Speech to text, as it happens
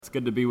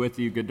good to be with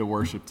you, good to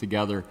worship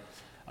together.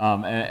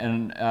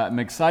 I'm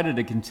excited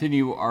to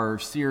continue our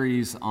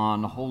series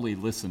on holy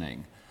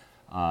listening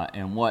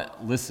and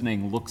what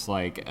listening looks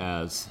like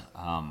as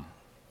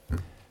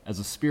a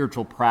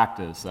spiritual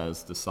practice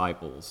as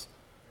disciples.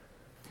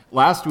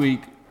 Last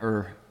week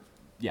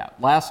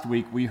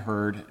we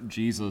heard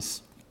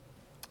Jesus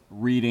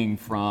reading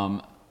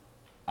from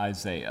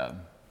Isaiah.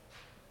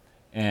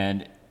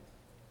 And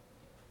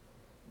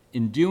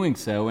in doing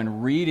so,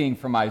 in reading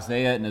from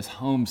Isaiah in his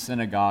home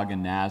synagogue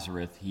in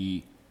Nazareth,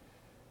 he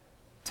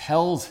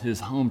tells his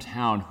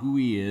hometown who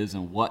he is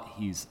and what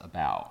he's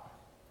about,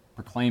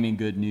 proclaiming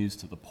good news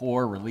to the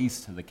poor,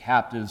 release to the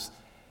captives,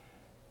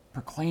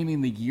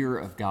 proclaiming the year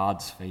of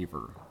God's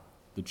favor,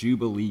 the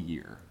Jubilee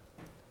year.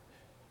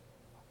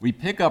 We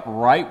pick up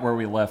right where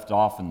we left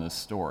off in this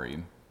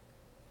story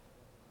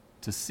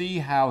to see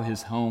how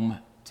his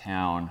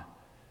hometown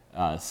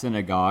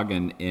synagogue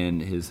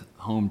and his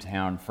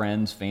hometown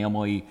friends,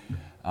 family,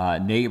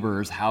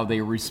 neighbors, how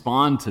they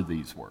respond to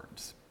these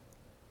words.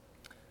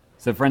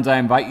 So friends, I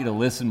invite you to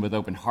listen with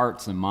open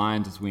hearts and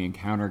minds as we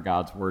encounter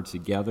God's word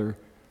together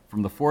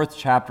from the 4th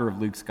chapter of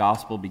Luke's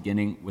Gospel,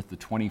 beginning with the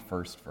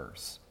 21st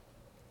verse.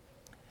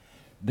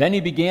 Then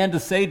he began to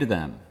say to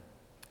them,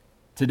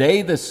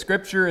 "Today the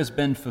scripture has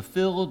been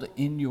fulfilled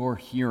in your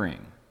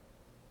hearing."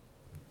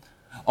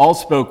 All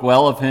spoke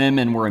well of him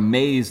and were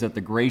amazed at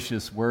the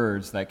gracious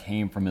words that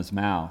came from his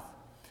mouth.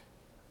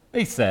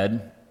 They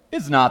said,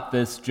 "Is not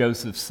this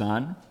Joseph's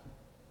son?"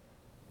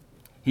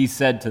 He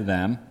said to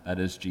them, that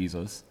is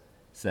Jesus,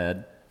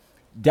 said,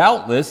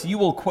 "Doubtless you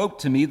will quote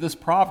to me this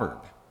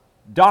proverb,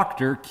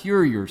 'Doctor,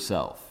 cure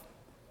yourself.'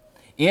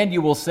 And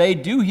you will say,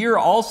 'Do here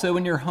also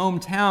in your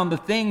hometown the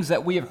things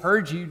that we have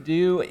heard you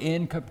do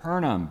in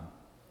Capernaum.'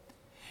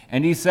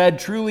 And he said,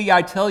 'Truly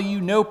I tell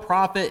you, no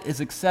prophet is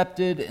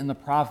accepted in the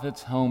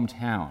prophet's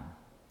hometown.'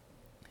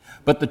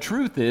 But the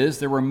truth is,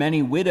 there were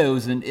many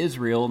widows in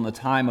Israel in the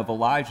time of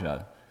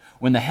Elijah,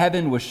 when the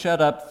heaven was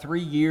shut up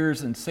 3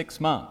 years and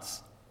 6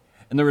 months,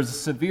 and there was a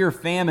severe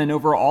famine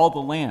over all the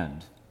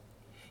land.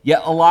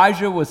 Yet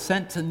Elijah was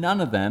sent to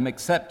none of them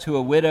except to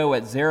a widow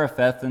at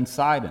Zarephath in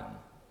Sidon.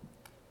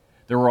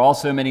 There were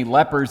also many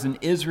lepers in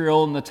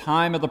Israel in the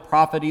time of the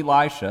prophet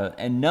Elisha,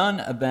 and none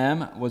of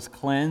them was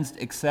cleansed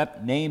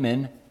except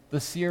Naaman the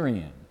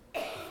Syrian."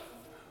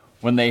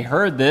 When they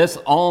heard this,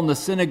 all in the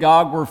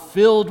synagogue were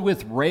filled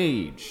with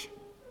rage.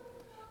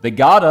 They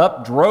got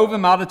up, drove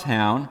him out of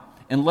town,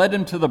 and led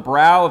him to the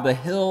brow of the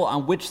hill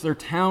on which their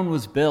town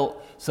was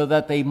built, so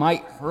that they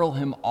might hurl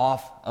him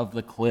off of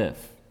the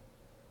cliff.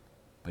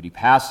 But he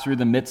passed through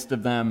the midst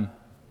of them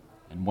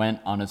and went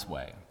on his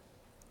way.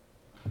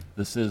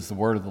 This is the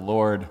word of the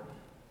Lord,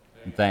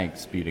 and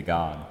thanks be to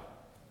God.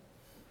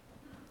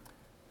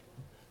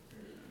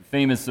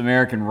 Famous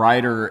American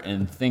writer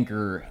and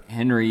thinker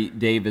Henry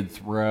David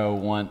Thoreau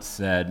once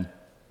said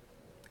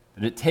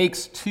that it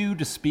takes two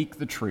to speak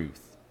the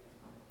truth,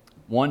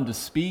 one to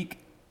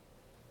speak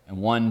and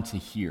one to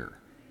hear.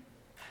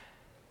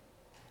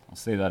 I'll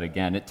say that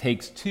again. It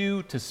takes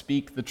two to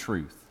speak the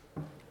truth,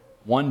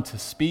 one to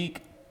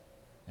speak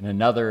and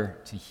another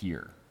to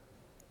hear.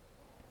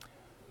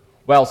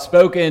 Well,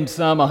 spoken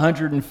some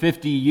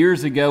 150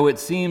 years ago, it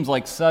seems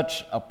like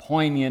such a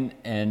poignant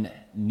and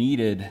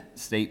needed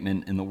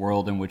statement in the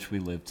world in which we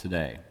live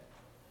today.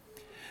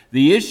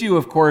 The issue,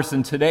 of course,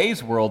 in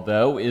today's world,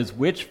 though, is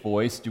which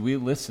voice do we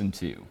listen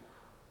to?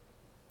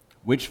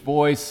 Which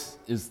voice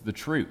is the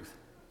truth?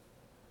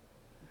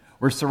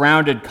 We're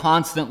surrounded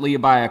constantly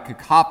by a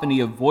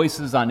cacophony of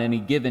voices on any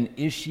given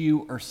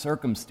issue or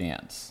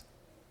circumstance.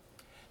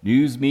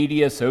 News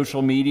media,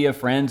 social media,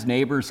 friends,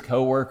 neighbors,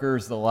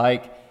 coworkers, the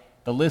like.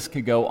 The list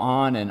could go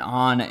on and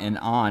on and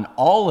on,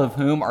 all of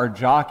whom are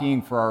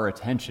jockeying for our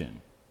attention.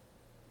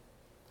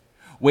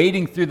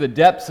 Wading through the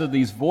depths of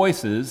these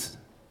voices,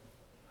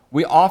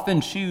 we often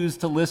choose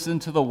to listen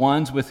to the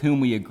ones with whom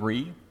we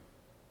agree,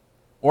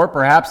 or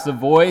perhaps the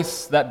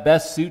voice that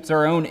best suits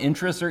our own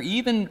interests, or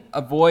even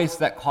a voice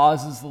that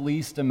causes the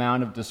least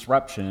amount of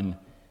disruption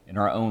in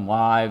our own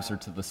lives or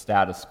to the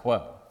status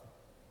quo.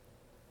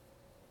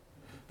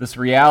 This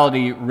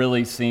reality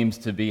really seems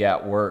to be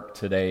at work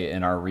today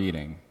in our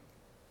reading,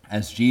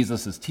 as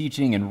Jesus is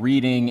teaching and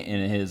reading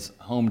in his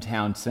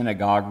hometown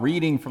synagogue,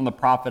 reading from the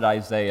prophet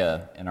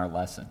Isaiah in our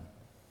lesson.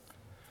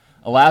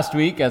 Last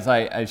week, as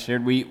I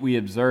shared, we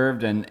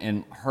observed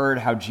and heard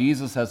how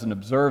Jesus, as an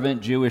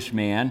observant Jewish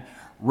man,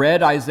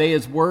 read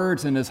Isaiah's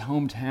words in his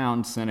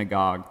hometown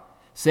synagogue,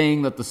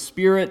 saying that the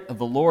Spirit of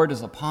the Lord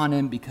is upon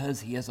him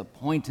because he has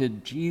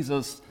appointed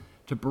Jesus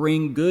to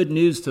bring good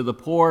news to the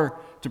poor,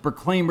 to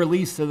proclaim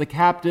release to the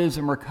captives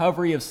and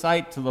recovery of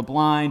sight to the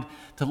blind,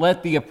 to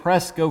let the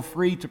oppressed go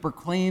free, to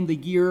proclaim the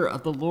year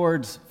of the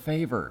Lord's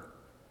favor.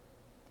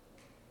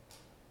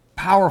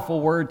 Powerful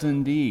words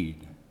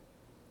indeed.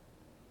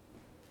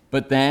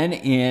 But then,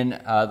 in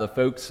the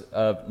folks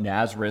of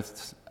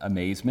Nazareth's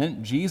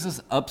amazement,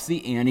 Jesus ups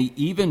the ante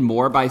even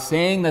more by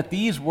saying that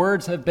these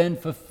words have been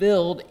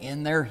fulfilled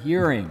in their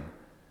hearing.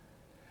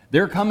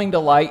 They're coming to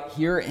light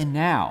here and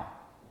now.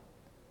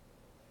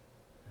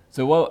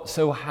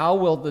 So how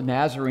will the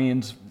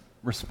Nazarenes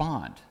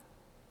respond?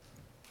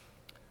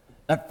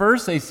 At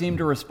first, they seem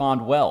to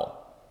respond well.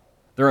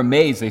 They're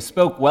amazed. They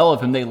spoke well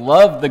of him. They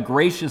loved the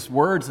gracious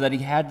words that he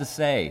had to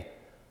say.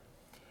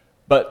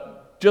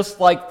 But just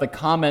like the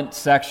comment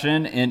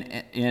section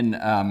in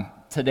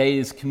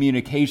today's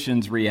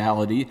communications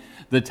reality,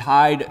 the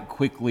tide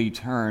quickly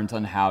turns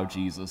on how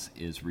Jesus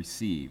is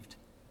received.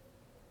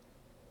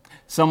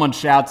 Someone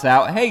shouts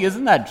out, "Hey,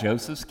 isn't that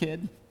Joseph's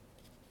kid?"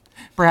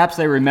 Perhaps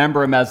they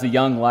remember him as a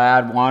young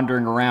lad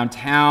wandering around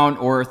town,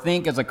 or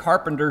think as a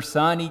carpenter's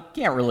son, he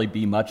can't really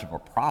be much of a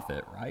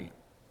prophet, right?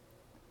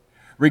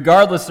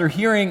 Regardless, their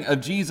hearing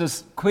of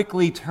Jesus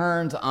quickly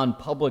turns on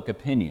public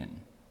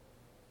opinion.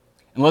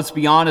 And let's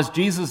be honest,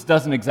 Jesus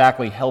doesn't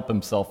exactly help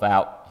himself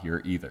out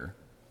here either.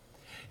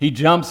 He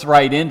jumps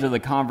right into the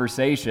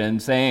conversation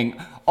saying,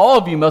 "All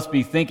of you must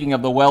be thinking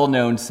of the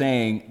well-known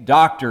saying,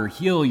 'Doctor,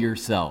 heal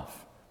yourself.'"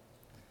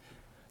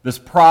 This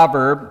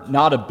proverb,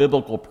 not a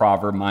biblical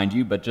proverb, mind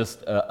you, but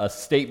just a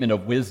statement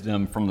of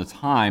wisdom from the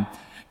time,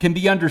 can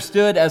be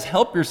understood as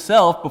help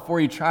yourself before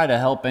you try to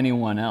help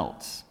anyone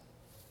else.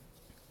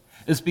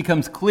 This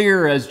becomes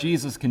clear as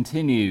Jesus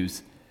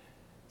continues,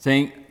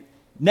 saying,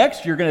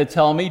 "Next you're going to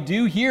tell me,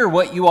 do here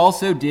what you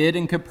also did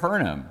in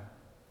Capernaum."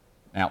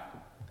 Now,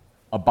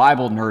 a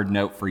Bible nerd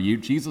note for you,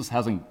 Jesus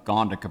hasn't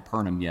gone to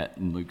Capernaum yet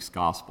in Luke's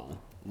gospel.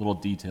 Little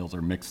details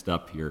are mixed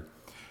up here.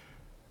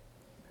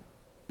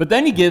 But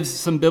then he gives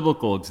some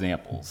biblical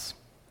examples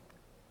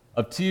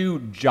of two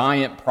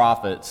giant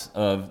prophets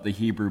of the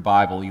Hebrew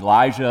Bible,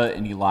 Elijah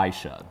and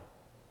Elisha.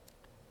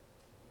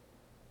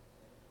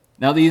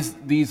 Now,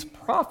 these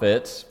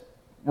prophets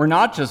were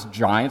not just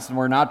giants and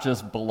were not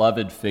just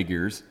beloved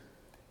figures.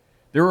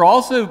 There were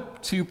also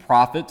two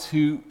prophets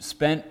who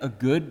spent a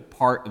good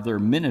part of their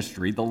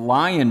ministry, the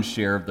lion's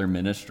share of their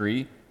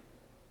ministry,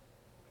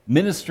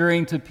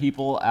 ministering to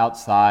people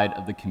outside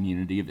of the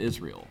community of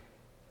Israel.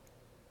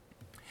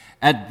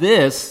 At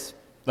this,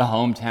 the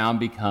hometown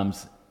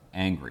becomes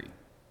angry.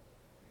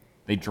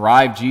 They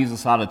drive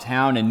Jesus out of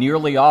town and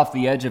nearly off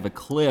the edge of a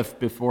cliff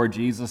before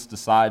Jesus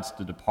decides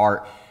to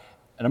depart.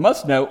 And I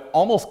must note,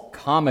 almost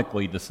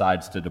comically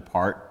decides to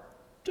depart,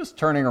 just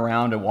turning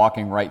around and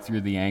walking right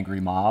through the angry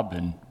mob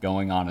and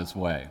going on his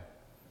way.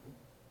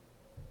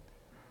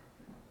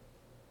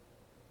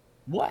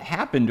 What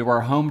happened to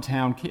our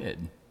hometown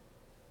kid?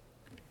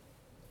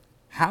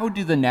 How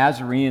do the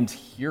Nazarenes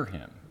hear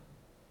him?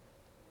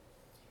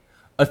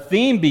 A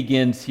theme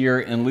begins here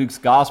in Luke's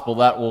gospel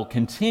that will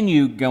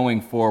continue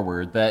going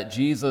forward, that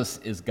Jesus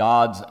is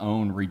God's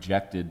own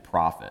rejected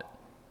prophet.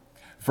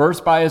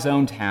 First by his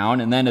own town,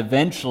 and then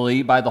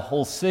eventually by the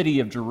whole city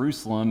of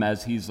Jerusalem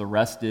as he's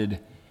arrested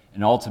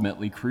and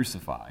ultimately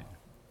crucified.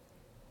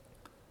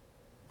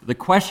 The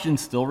question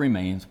still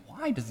remains,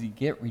 why does he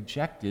get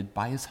rejected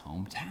by his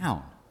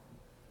hometown?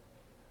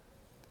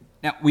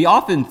 Now, we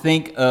often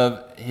think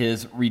of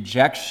his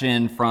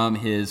rejection from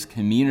his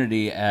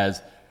community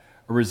as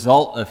a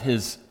result of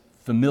his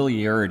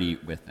familiarity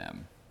with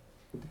them.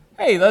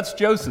 Hey, that's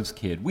Joseph's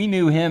kid. We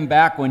knew him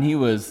back when he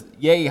was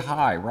yay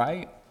high,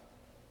 right?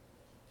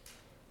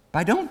 But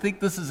I don't think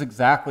this is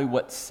exactly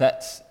what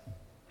sets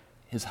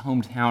his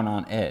hometown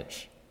on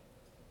edge.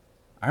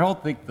 I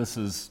don't think this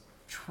is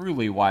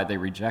truly why they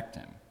reject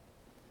him.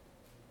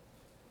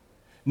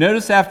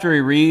 Notice after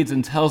he reads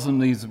and tells them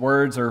these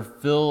words are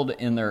fulfilled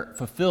in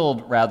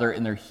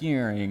their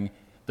hearing,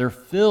 they're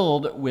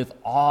filled with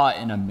awe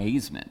and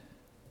amazement.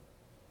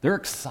 They're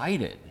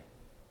excited.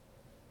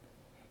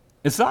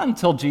 It's not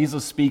until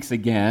Jesus speaks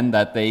again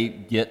that they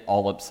get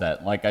all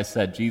upset. Like I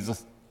said,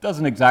 Jesus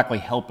doesn't exactly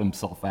help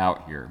himself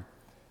out here.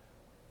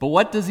 But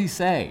what does he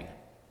say?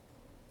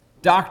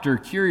 "Doctor,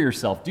 cure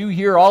yourself. Do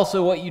here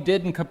also what you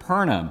did in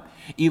Capernaum.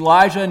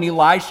 Elijah and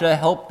Elisha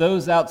helped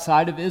those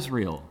outside of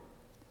Israel."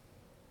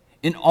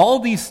 In all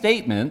these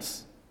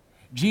statements,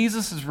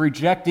 Jesus is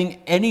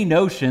rejecting any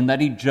notion that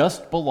he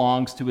just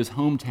belongs to his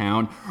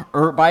hometown,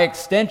 or by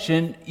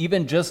extension,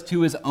 even just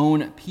to his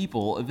own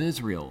people of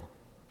Israel.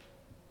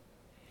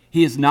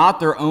 He is not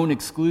their own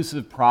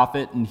exclusive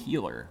prophet and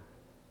healer.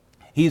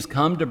 He's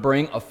come to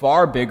bring a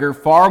far bigger,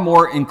 far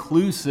more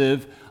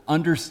inclusive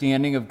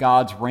understanding of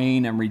God's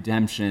reign and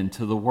redemption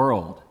to the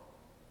world.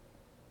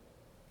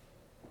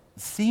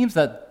 It seems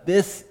that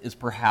this is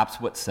perhaps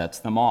what sets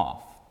them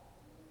off.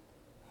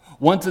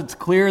 Once it's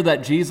clear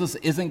that Jesus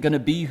isn't going to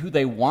be who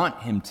they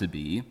want him to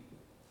be,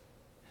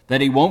 that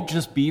he won't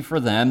just be for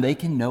them, they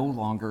can no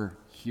longer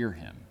hear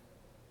him.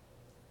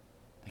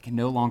 They can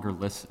no longer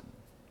listen.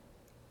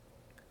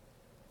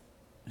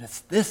 And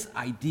it's this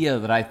idea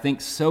that I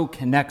think so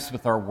connects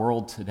with our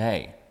world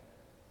today.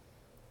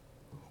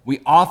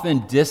 We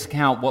often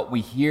discount what we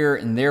hear,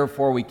 and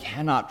therefore we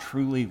cannot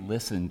truly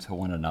listen to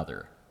one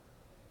another.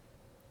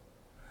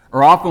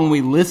 Or often when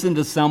we listen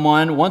to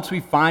someone, once we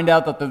find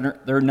out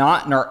that they're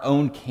not in our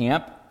own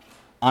camp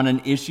on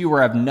an issue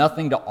or have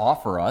nothing to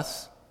offer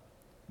us,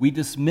 we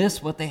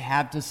dismiss what they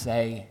have to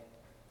say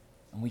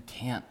and we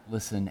can't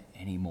listen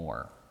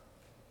anymore.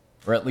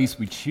 Or at least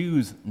we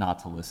choose not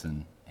to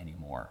listen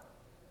anymore.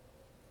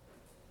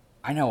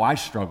 I know I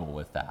struggle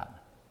with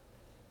that.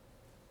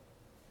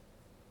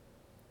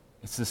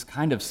 It's this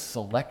kind of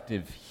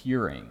selective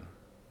hearing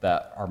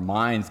that our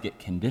minds get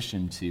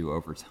conditioned to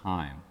over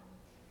time.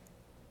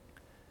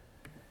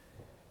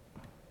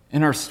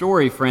 In our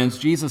story, friends,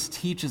 Jesus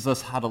teaches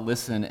us how to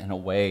listen in a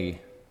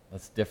way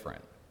that's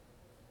different.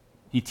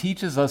 He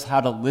teaches us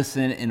how to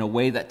listen in a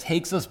way that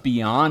takes us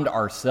beyond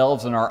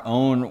ourselves and our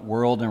own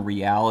world and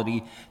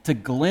reality to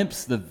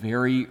glimpse the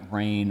very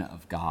reign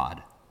of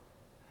God.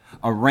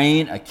 A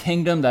reign, a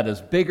kingdom that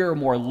is bigger,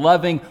 more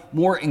loving,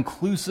 more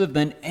inclusive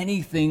than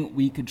anything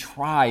we could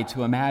try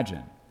to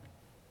imagine.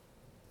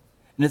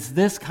 And it's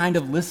this kind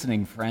of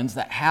listening, friends,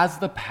 that has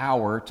the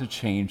power to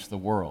change the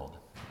world.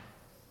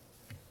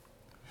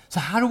 So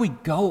how do we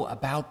go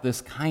about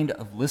this kind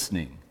of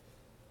listening?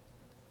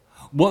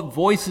 What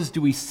voices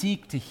do we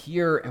seek to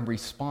hear and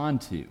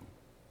respond to?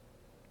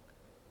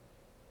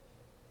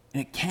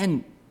 And it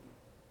can,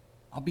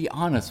 I'll be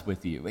honest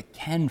with you, it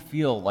can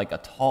feel like a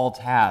tall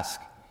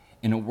task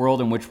in a world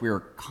in which we are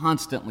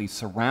constantly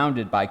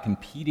surrounded by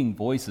competing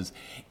voices,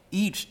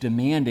 each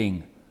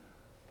demanding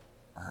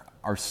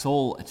our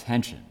sole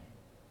attention.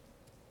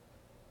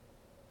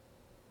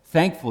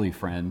 Thankfully,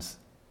 friends,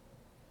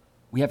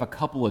 we have a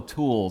couple of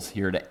tools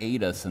here to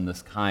aid us in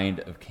this kind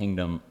of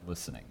kingdom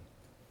listening.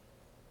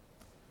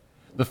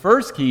 The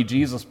first key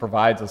Jesus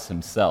provides us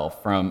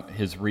himself from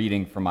his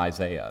reading from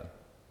Isaiah,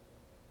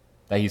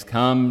 that he's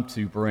come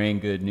to bring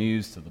good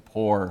news to the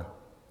poor,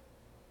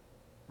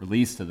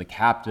 release to the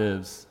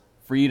captives,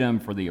 freedom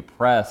for the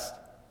oppressed,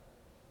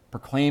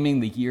 proclaiming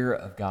the year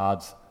of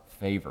God's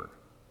favor.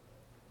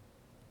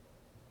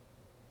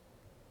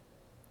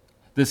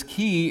 This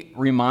key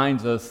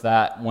reminds us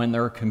that when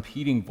there are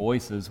competing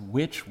voices,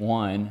 which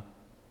one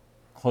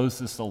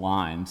closest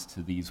aligns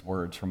to these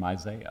words from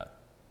Isaiah?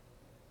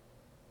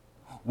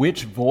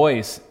 Which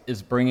voice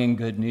is bringing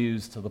good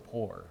news to the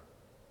poor?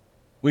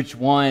 Which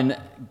one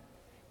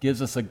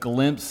gives us a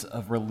glimpse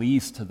of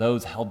release to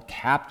those held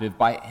captive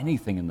by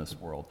anything in this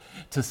world,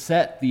 to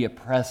set the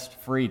oppressed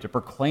free, to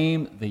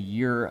proclaim the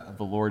year of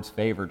the Lord's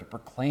favor, to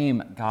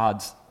proclaim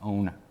God's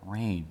own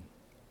reign?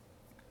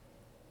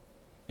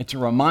 It's a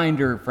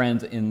reminder,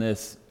 friends, in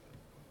this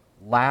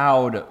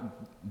loud,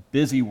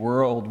 busy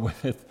world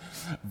with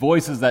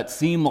voices that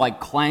seem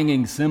like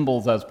clanging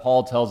cymbals, as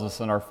Paul tells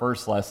us in our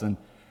first lesson,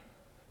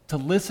 to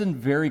listen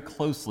very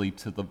closely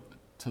to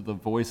the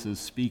voices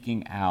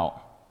speaking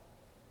out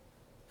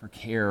for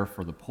care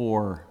for the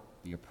poor,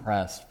 the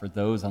oppressed, for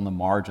those on the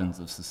margins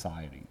of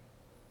society.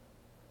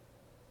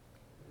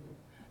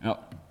 Now,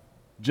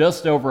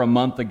 just over a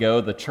month ago,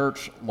 the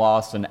church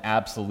lost an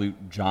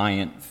absolute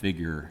giant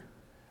figure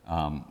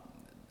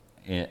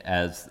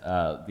as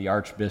the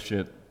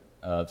Archbishop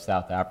of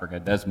South Africa,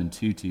 Desmond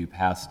Tutu,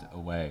 passed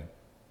away.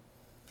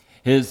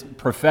 His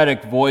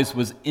prophetic voice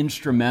was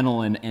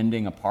instrumental in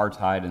ending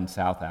apartheid in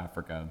South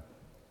Africa.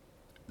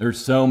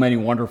 There's so many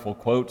wonderful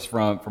quotes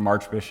from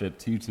Archbishop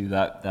Tutu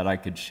that I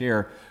could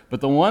share, but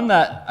the one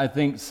that I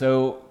think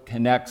so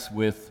connects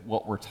with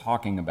what we're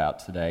talking about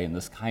today and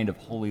this kind of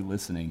holy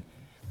listening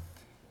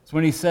is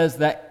when he says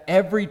that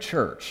every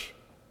church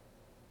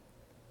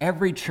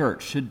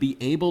should be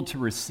able to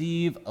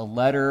receive a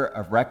letter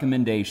of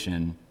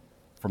recommendation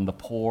from the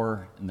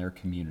poor in their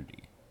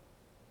community.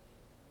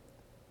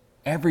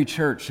 Every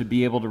church should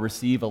be able to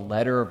receive a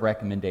letter of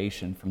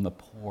recommendation from the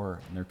poor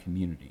in their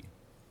community.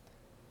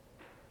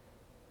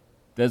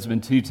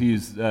 Desmond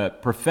Tutu's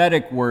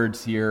prophetic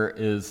words here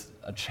is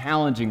a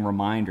challenging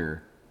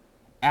reminder,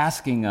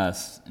 asking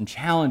us and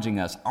challenging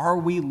us, are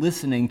we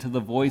listening to the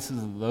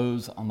voices of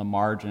those on the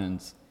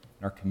margins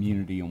in our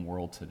community and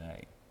world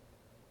today?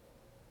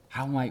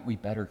 How might we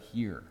better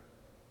hear?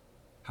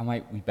 How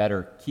might we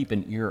better keep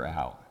an ear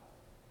out?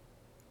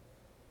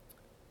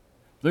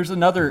 There's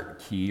another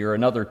key or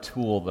another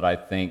tool that I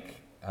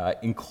think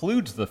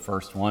includes the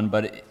first one,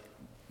 but it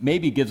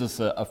maybe gives us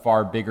a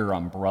far bigger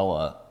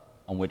umbrella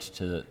on which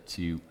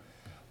to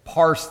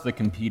parse the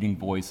competing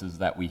voices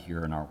that we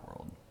hear in our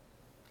world.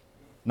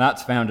 And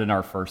that's found in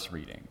our first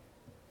reading.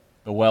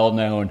 The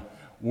well-known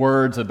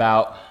words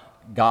about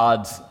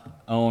God's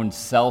own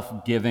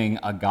self-giving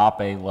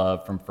agape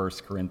love from 1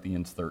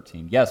 Corinthians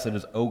 13. Yes, it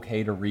is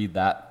okay to read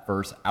that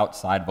verse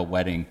outside of a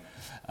wedding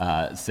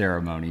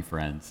ceremony,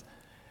 friends.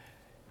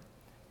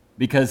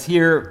 Because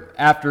here,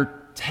 after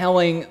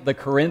telling the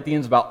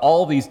Corinthians about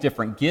all these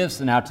different gifts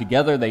and how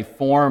together they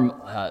form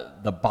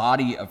the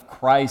body of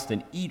Christ,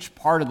 and each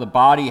part of the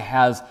body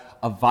has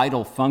a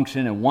vital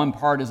function and one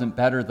part isn't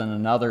better than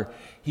another,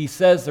 he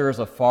says there is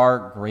a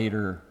far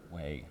greater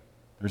way.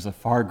 There's a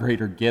far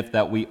greater gift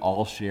that we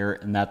all share,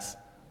 and that's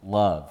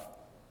love.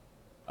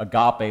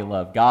 Agape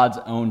love, God's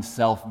own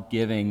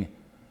self-giving,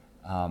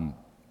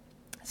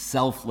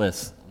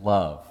 selfless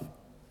love.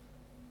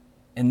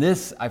 And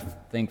this, I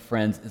think,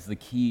 friends, is the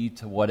key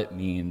to what it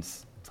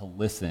means to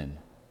listen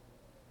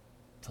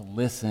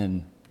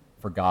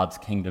for God's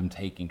kingdom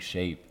taking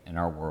shape in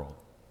our world.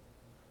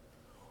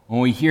 When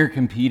we hear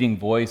competing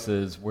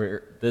voices,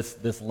 where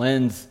this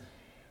lens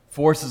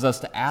forces us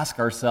to ask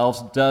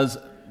ourselves, does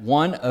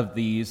one of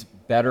these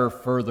better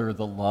further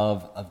the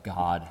love of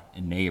God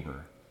and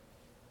neighbor?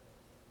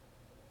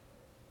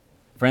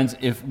 Friends,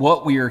 if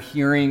what we are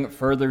hearing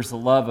furthers the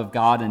love of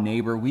God and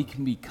neighbor, we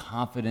can be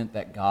confident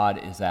that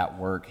God is at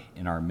work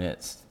in our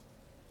midst.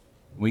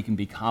 We can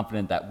be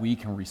confident that we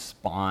can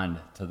respond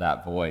to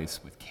that voice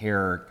with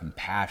care,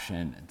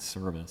 compassion, and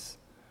service.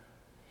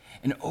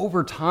 And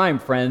over time,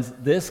 friends,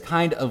 this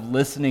kind of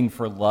listening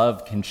for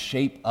love can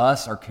shape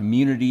us, our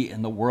community,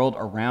 and the world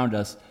around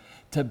us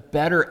to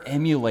better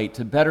emulate,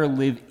 to better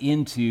live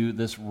into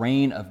this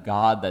reign of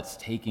God that's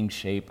taking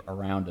shape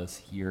around us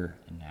here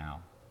and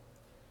now.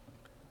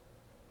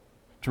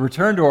 To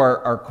return to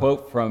our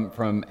quote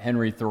from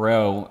Henry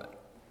Thoreau,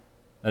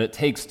 that it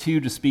takes two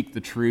to speak the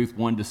truth,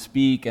 one to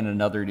speak and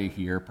another to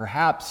hear.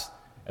 Perhaps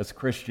as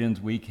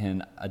Christians we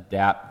can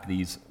adapt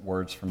these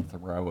words from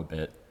Thoreau a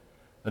bit.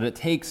 That it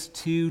takes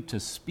two to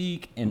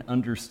speak and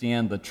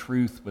understand the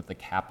truth with a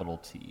capital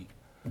T.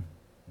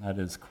 That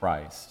is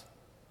Christ.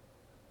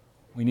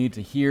 We need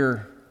to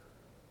hear,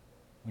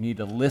 we need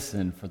to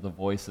listen for the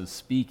voices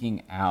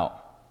speaking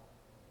out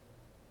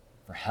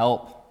for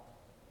help,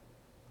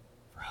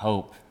 for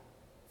hope,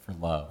 for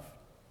love.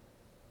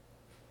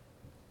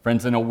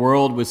 Friends, in a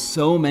world with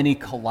so many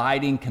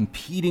colliding,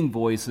 competing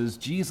voices,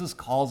 Jesus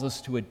calls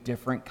us to a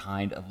different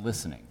kind of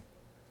listening.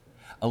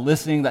 A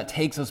listening that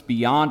takes us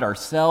beyond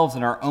ourselves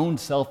and our own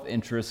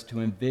self-interest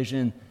to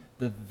envision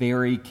the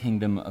very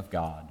kingdom of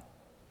God.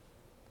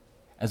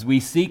 As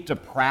we seek to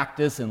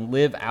practice and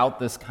live out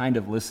this kind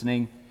of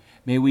listening,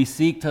 may we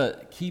seek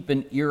to keep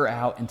an ear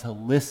out and to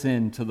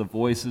listen to the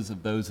voices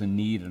of those in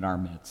need in our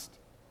midst.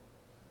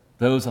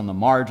 Those on the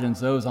margins,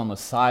 those on the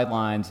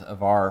sidelines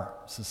of our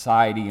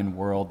society and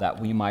world, that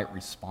we might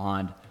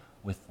respond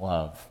with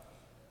love.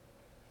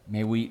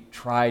 May we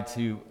try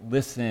to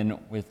listen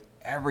with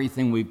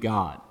everything we've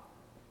got,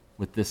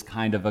 with this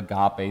kind of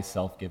agape,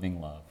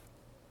 self-giving love,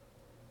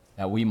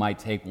 that we might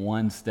take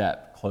one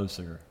step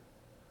closer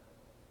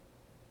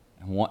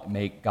and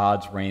make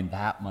God's reign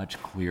that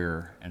much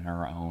clearer in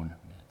our own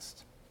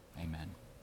midst. Amen.